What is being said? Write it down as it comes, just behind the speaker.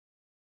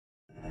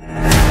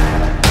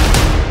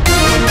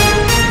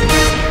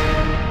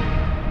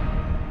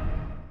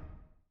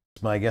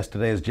My guest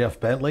today is Jeff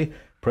Bentley,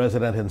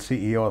 President and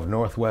CEO of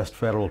Northwest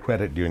Federal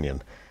Credit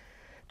Union.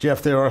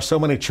 Jeff, there are so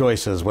many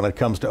choices when it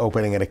comes to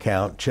opening an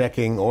account,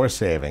 checking or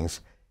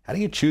savings. How do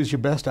you choose your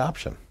best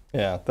option?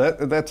 Yeah,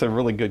 that's a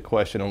really good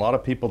question. A lot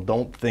of people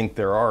don't think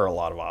there are a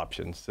lot of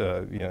options.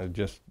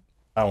 Just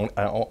I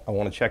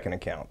want a checking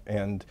account,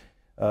 and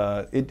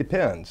it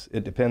depends.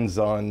 It depends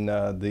on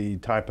the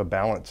type of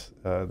balance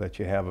that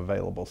you have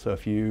available. So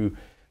if you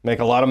make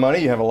a lot of money,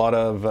 you have a lot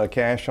of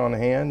cash on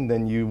hand,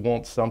 then you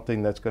want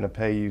something that's going to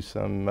pay you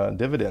some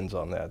dividends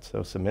on that,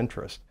 so some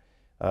interest.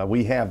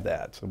 We have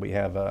that. So we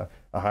have a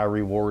high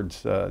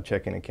rewards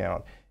checking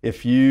account.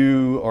 If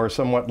you are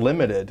somewhat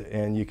limited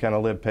and you kind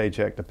of live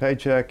paycheck to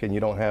paycheck and you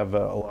don't have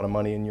a lot of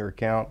money in your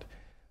account,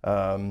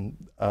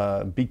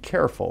 be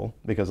careful,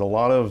 because a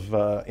lot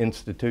of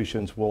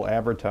institutions will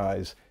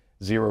advertise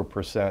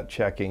 0%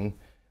 checking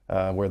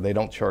where they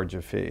don't charge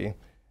a fee.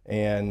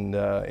 And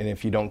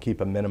if you don't keep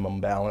a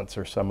minimum balance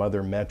or some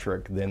other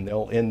metric, then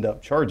they'll end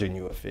up charging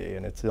you a fee,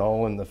 and it's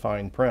all in the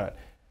fine print.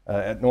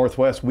 At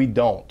Northwest, we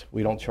don't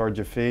charge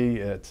a fee.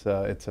 It's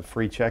a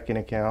free checking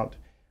account,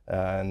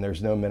 and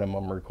there's no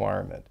minimum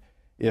requirement.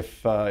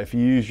 If you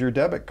use your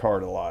debit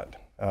card a lot,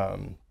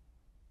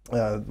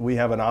 we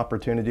have an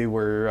opportunity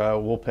where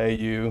we'll pay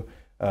you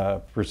a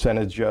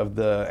percentage of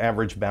the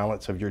average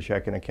balance of your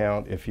checking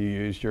account if you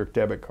use your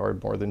debit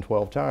card more than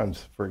 12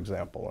 times, for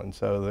example. And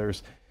so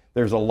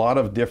there's a lot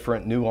of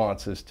different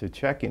nuances to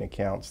checking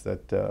accounts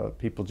that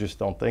people just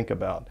don't think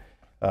about.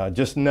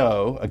 Just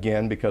know,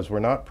 again, because we're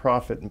not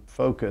profit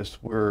focused,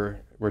 we're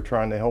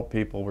trying to help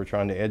people, we're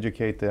trying to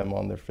educate them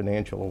on their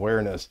financial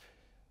awareness,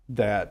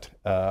 that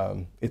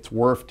it's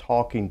worth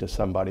talking to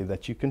somebody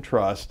that you can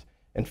trust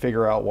and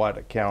figure out what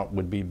account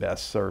would be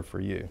best served for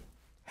you.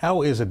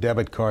 How is a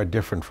debit card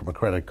different from a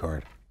credit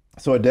card?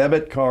 So a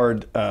debit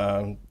card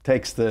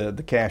takes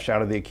the cash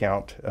out of the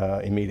account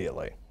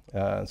immediately.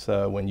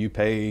 So when you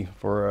pay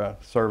for a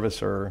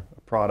service or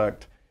a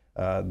product,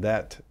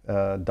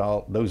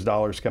 those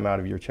dollars come out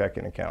of your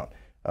checking account.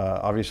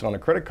 Obviously on a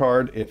credit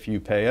card, if you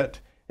pay it,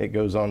 it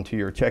goes onto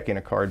your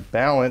checking card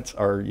balance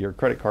or your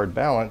credit card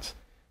balance,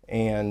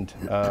 and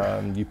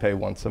you pay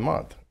once a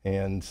month.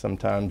 And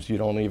sometimes you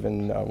don't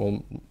even,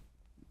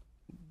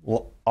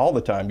 all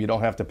the time, you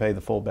don't have to pay the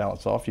full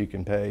balance off. You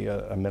can pay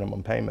a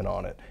minimum payment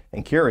on it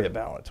and carry a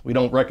balance. We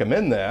don't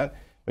recommend that.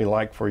 We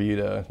like for you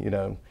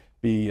to,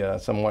 be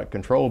somewhat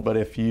controlled, but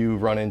if you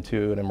run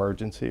into an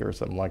emergency or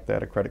something like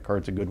that, a credit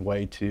card's a good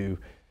way to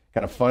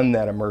kind of fund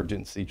that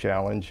emergency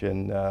challenge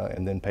and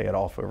then pay it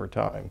off over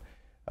time.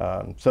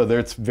 So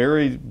there's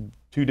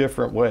two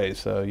different ways.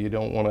 So you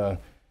don't want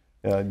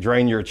to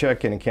drain your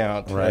checking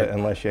account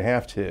unless you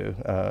have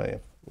to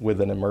with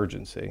an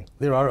emergency.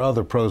 There are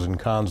other pros and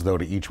cons, though,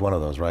 to each one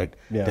of those, right?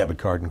 Yeah. Debit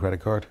card and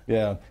credit card?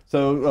 Yeah.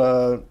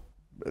 So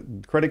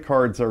credit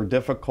cards are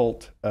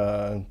difficult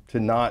to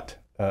not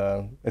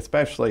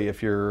especially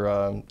if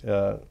you're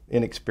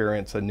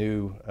inexperienced,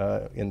 new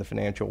in the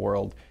financial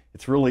world.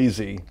 It's real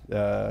easy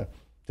to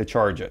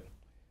charge it.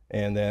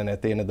 And then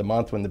at the end of the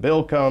month when the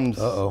bill comes,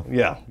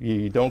 yeah,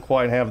 you don't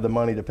quite have the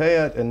money to pay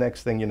it, and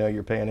next thing you know,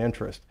 you're paying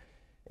interest.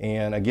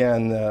 And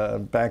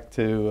again, back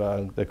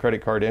to the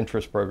credit card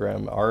interest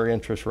program, our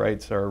interest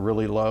rates are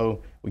really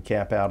low. We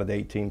cap out at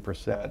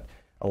 18%.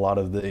 A lot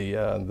of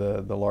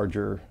the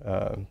larger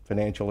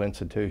financial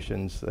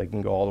institutions, they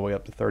can go all the way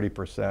up to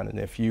 30%. And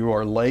if you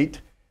are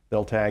late,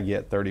 they'll tag you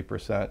at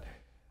 30%.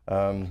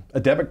 A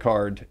debit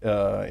card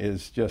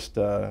is just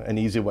an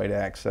easy way to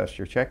access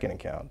your checking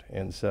account.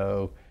 And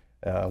so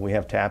we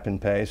have tap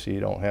and pay, so you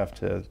don't have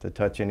to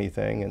touch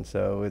anything. And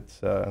so it's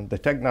the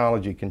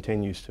technology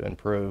continues to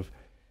improve.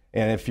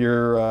 And if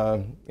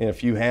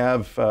you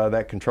have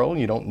that control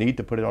and you don't need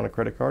to put it on a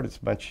credit card, it's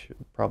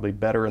probably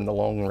better in the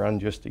long run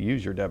just to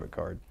use your debit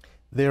card.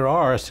 There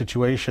are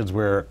situations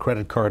where a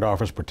credit card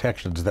offers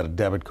protections that a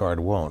debit card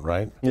won't,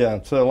 right?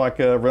 Yeah, so like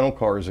a rental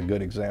car is a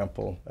good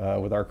example.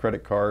 With our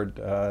credit card,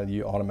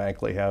 you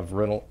automatically have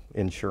rental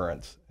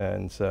insurance.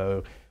 And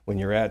so when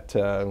you're at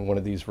one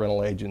of these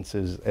rental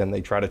agencies and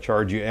they try to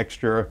charge you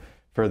extra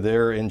for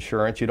their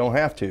insurance, you don't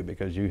have to,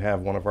 because you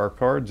have one of our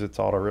cards, it's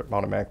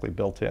automatically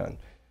built in.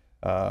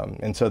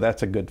 And so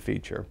that's a good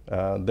feature.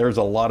 There's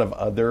a lot of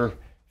other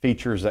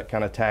features that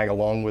kind of tag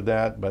along with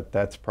that, but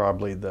that's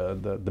probably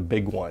the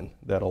big one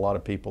that a lot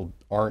of people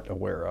aren't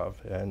aware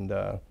of, and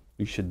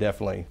you should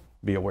definitely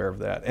be aware of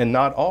that. And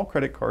not all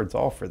credit cards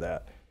offer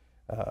that.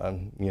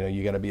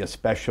 You got to be a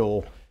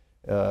special,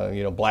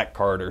 black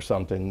card or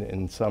something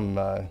in some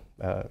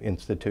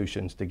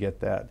institutions to get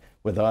that.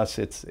 With us,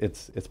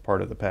 it's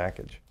part of the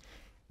package.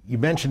 You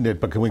mentioned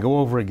it, but can we go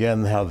over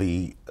again how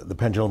the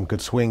pendulum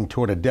could swing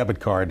toward a debit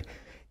card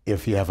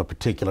if you have a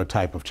particular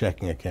type of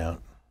checking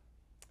account?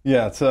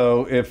 Yeah,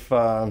 so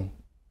so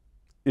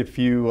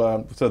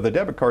the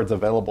debit card's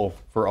available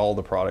for all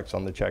the products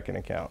on the checking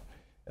account.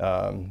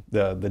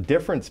 The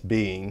difference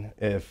being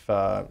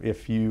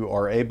if you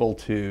are able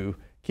to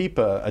keep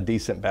a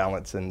decent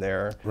balance in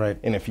there, right,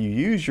 and if you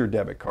use your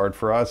debit card,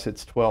 for us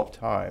it's 12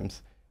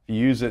 times. If you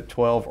use it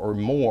 12 or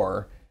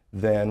more,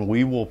 then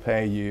we will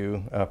pay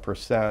you a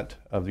percent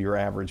of your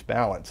average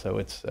balance. So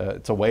it's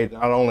a way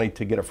not only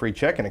to get a free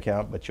checking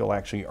account, but you'll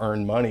actually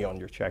earn money on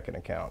your checking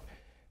account.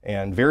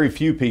 And very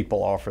few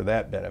people offer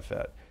that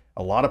benefit.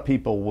 A lot of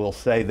people will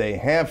say they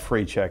have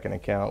free checking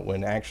account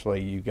when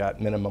actually you got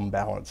minimum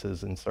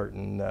balances in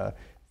certain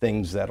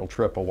things that'll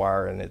trip a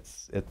wire, and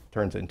it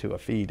turns into a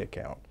feed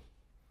account.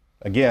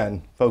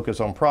 Again, focus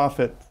on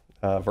profit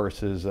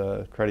versus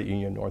Credit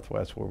Union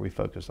Northwest, where we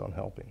focus on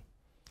helping.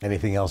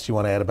 Anything else you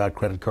want to add about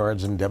credit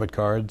cards and debit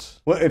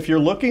cards? Well, if you're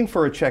looking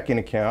for a checking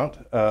account,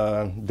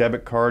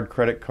 debit card,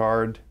 credit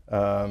card,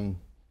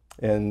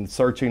 and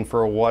searching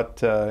for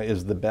what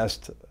is the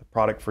best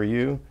product for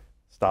you,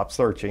 stop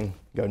searching,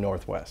 go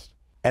Northwest.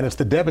 And it's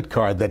the debit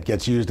card that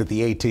gets used at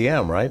the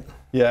ATM, right?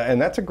 Yeah,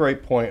 and that's a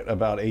great point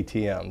about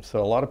ATMs. So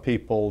a lot of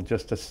people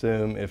just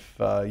assume if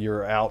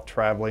you're out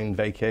traveling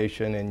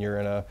vacation and you're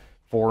in a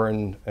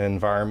foreign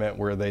environment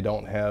where they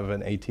don't have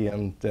an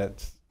ATM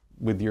that's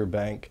with your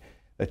bank,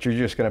 that you're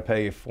just going to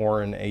pay a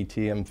foreign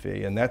ATM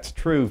fee. And that's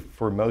true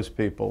for most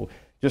people.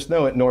 Just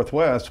know at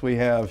Northwest, we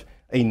have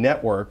a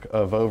network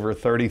of over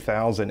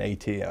 30,000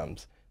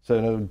 ATMs.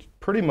 So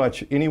pretty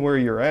much anywhere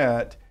you're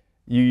at,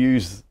 you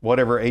use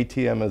whatever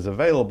ATM is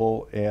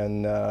available,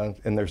 and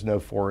there's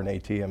no foreign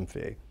ATM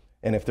fee.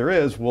 And if there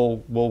is,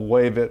 we'll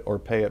waive it or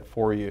pay it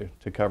for you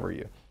to cover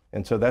you.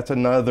 And so that's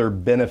another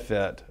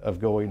benefit of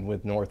going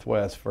with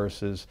Northwest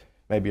versus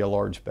maybe a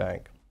large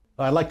bank.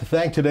 I'd like to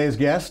thank today's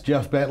guest,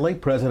 Jeff Bentley,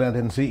 President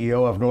and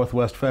CEO of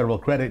Northwest Federal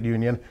Credit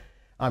Union.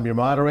 I'm your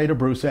moderator,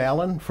 Bruce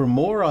Allen. For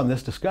more on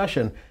this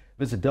discussion,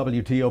 visit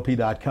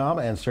WTOP.com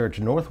and search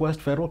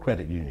Northwest Federal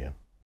Credit Union.